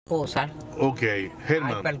cosas. Ok, Ay,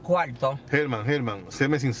 Germán. para el cuarto. Germán,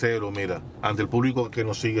 séme sincero, mira, ante el público que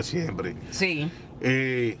nos sigue siempre. Sí.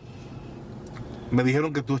 Me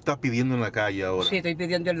dijeron que tú estás pidiendo en la calle ahora. Sí, estoy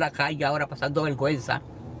pidiendo en la calle ahora, pasando vergüenza.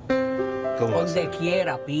 ¿Cómo Donde haces?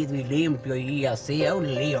 quiera pido y limpio y así. Es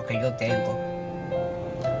un lío que yo tengo.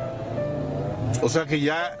 O sea que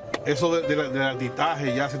ya eso del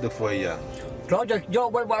artistaje ya se te fue ya. No, yo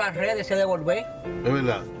vuelvo a las redes, se devolver. ¿Es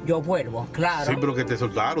verdad? Yo vuelvo, claro. Sí, pero que te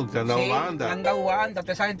soltaron, te han dado Sí, banda. me han dado banda,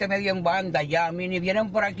 toda esa gente me dio en banda ya. A mí ni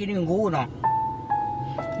vienen por aquí ninguno.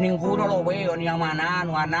 Ninguno lo veo, ni a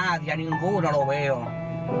Manano, a nadie, a ninguno lo veo.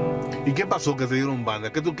 ¿Y qué pasó que te dieron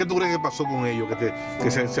banda? ¿Qué tú crees que pasó con ellos? Que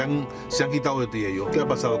se han quitado de ti ellos. ¿Qué ha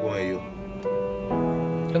pasado con ellos?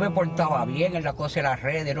 Yo me portaba bien en la cosa de las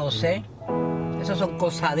redes, no sé. Esas son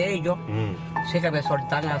cosas de ellos. Sí que me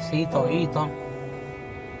soltan así, todito.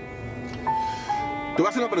 Te voy a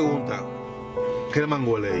hacer una pregunta, Germán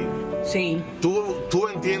Gualey. Sí. ¿Tú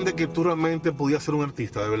entiendes que tú realmente podías ser un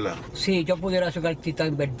artista, de verdad? Sí, yo pudiera ser un artista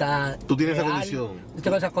en verdad. ¿Tú tienes real. esa condición? Yo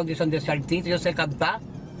tengo esa condición de ser artista, yo sé cantar.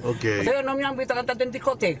 Ok. Ustedes no me han visto cantar en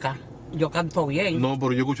discoteca. Yo canto bien. No,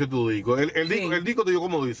 pero yo escuché tu disco. El disco tuyo,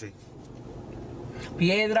 ¿cómo dice?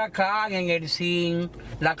 Piedra caen en el zinc,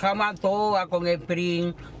 la cama toda con el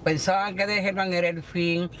sprint. Pensaban que de Germán era el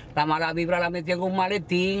fin, la mala vibra la metí en un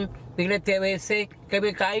maletín. Dile veces que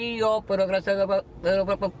me caí yo, pero gracias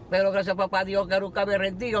a papá Dios que nunca me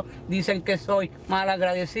rendido. Dicen que soy mal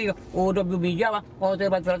agradecido. Uno me humillaba, otro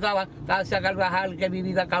me trataba. Casi a Carvajal que mi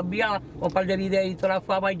vida cambiaba. Un par de videitos la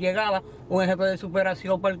fama llegaba. Un ejemplo de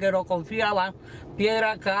superación porque no confiaba.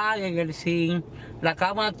 Piedra cae en el zinc, la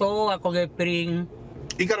cama toda con el sprint.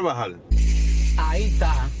 ¿Y Carvajal? Ahí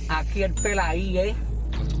está, aquí el pelaí, ¿eh?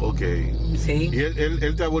 Ok. Sí. ¿Y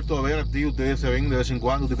él te ha vuelto a ver a ti? ¿Ustedes se ven de vez en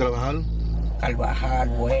cuando, tú y Carvajal? Carvajal,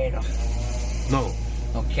 bueno. No.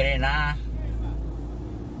 No quiere nada.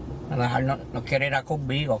 Carvajal no quiere nada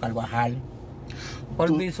conmigo, Carvajal.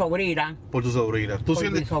 Por mi sobrina. Por tu sobrina. ¿Tú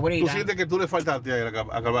sientes que tú le faltaste a él,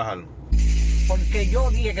 a Carvajal? Porque yo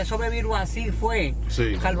dije que eso me vino así, fue.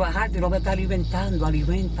 Sí. Carvajal, tú no me estás alimentando,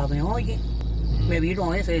 aliméntame, oye. Me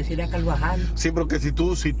vino ese, decirle a Carvajal. Sí, pero que si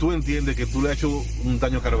tú entiendes que tú le has hecho un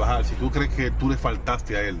daño a Carvajal, si tú crees que tú le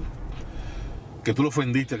faltaste a él, que tú lo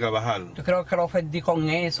ofendiste a Carvajal. Yo creo que lo ofendí con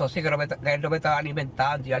eso, sí, que él no me estaba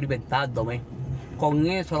alimentando y alimentándome. Con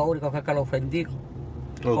eso lo único fue que lo ofendí.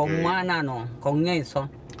 Okay. Con mana no, con eso.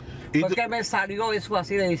 Porque me salió eso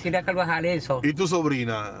así de decirle a Carvajal eso. ¿Y tu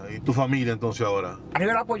sobrina y tu familia entonces ahora?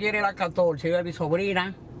 Arriba la pollera era 14, yo era mi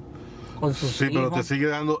sobrina. Con sus sí, hijos. Pero te sigue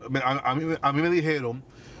dando. A mí me dijeron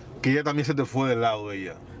que ella también se te fue del lado de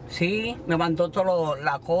ella. Sí, me mandó toda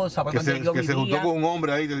la cosa. Que se juntó con un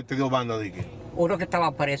hombre ahí y te dio banda, Dique. Uno que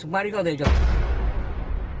estaba preso, un marido de ellos.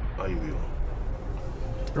 Ay, Dios.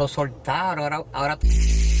 Lo soltaron, ahora.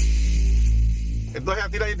 Entonces a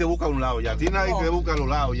ti nadie te busca a un lado ya. A ti nadie te busca a los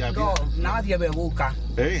lados ya. No, nadie me busca.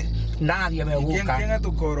 Nadie me busca. ¿Quién es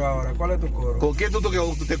tu coro ahora? ¿Cuál es tu coro? ¿Con quién tú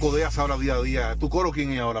te codeas ahora día a día? ¿Tu coro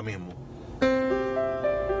quién es ahora mismo?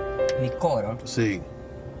 Mi coro. Sí.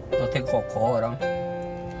 No tengo coro.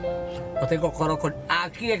 No tengo coro con.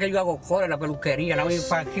 Aquí es que yo hago coro en la peluquería. No voy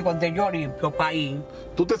para aquí donde yo limpio país.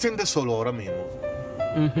 ¿Tú te sientes solo ahora mismo?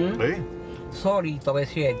 Solito me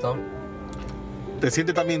siento. ¿Te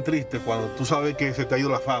sientes también triste cuando tú sabes que se te ha ido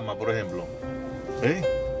la fama, por ejemplo?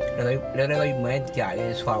 Le doy mente a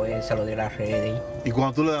eso a veces, lo de las redes. Y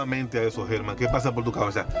cuando tú le das mente a eso, Germán, ¿qué pasa por tu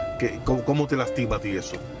cabeza? ¿Cómo te lastima a ti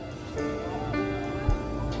eso?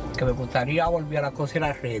 Que me gustaría volver a la cosa de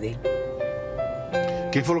las redes.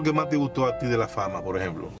 ¿Qué fue lo que más te gustó a ti de la fama, por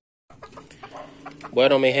ejemplo?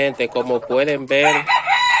 Bueno, mi gente, como pueden ver,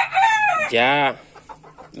 ya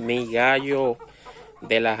mi gallo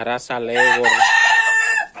de la raza Legor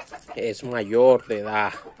es mayor de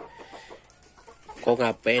edad. Con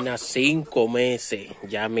apenas 5 meses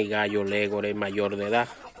ya mi gallo Legor es mayor de edad.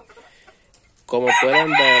 Como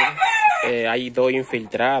pueden ver, hay 2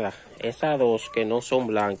 infiltradas. Esas 2 que no son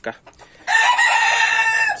blancas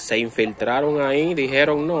se infiltraron ahí,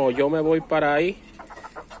 dijeron no, yo me voy para ahí,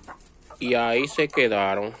 y ahí se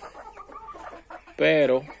quedaron.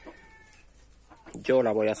 Pero yo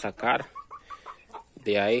la voy a sacar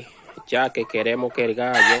de ahí, ya que queremos que el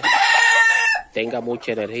gallo tenga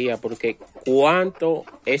mucha energía, porque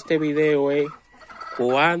este video es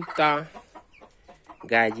cuánta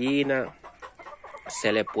gallina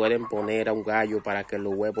se le pueden poner a un gallo para que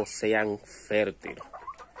los huevos sean fértiles.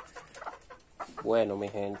 Bueno, mi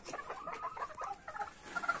gente,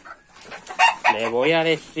 le voy a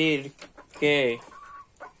decir que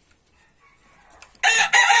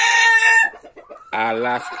a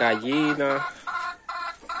las gallinas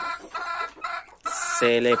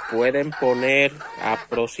se le pueden poner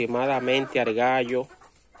aproximadamente al gallo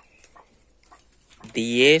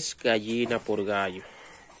 10 gallinas por gallo.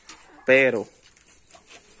 Pero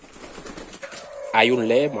hay un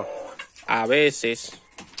lema. A veces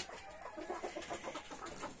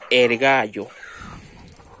el gallo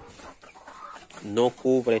no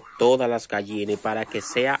cubre todas las gallinas, y para que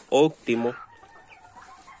sea óptimo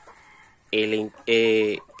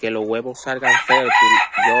que los huevos salgan fértiles,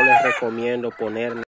 yo les recomiendo poner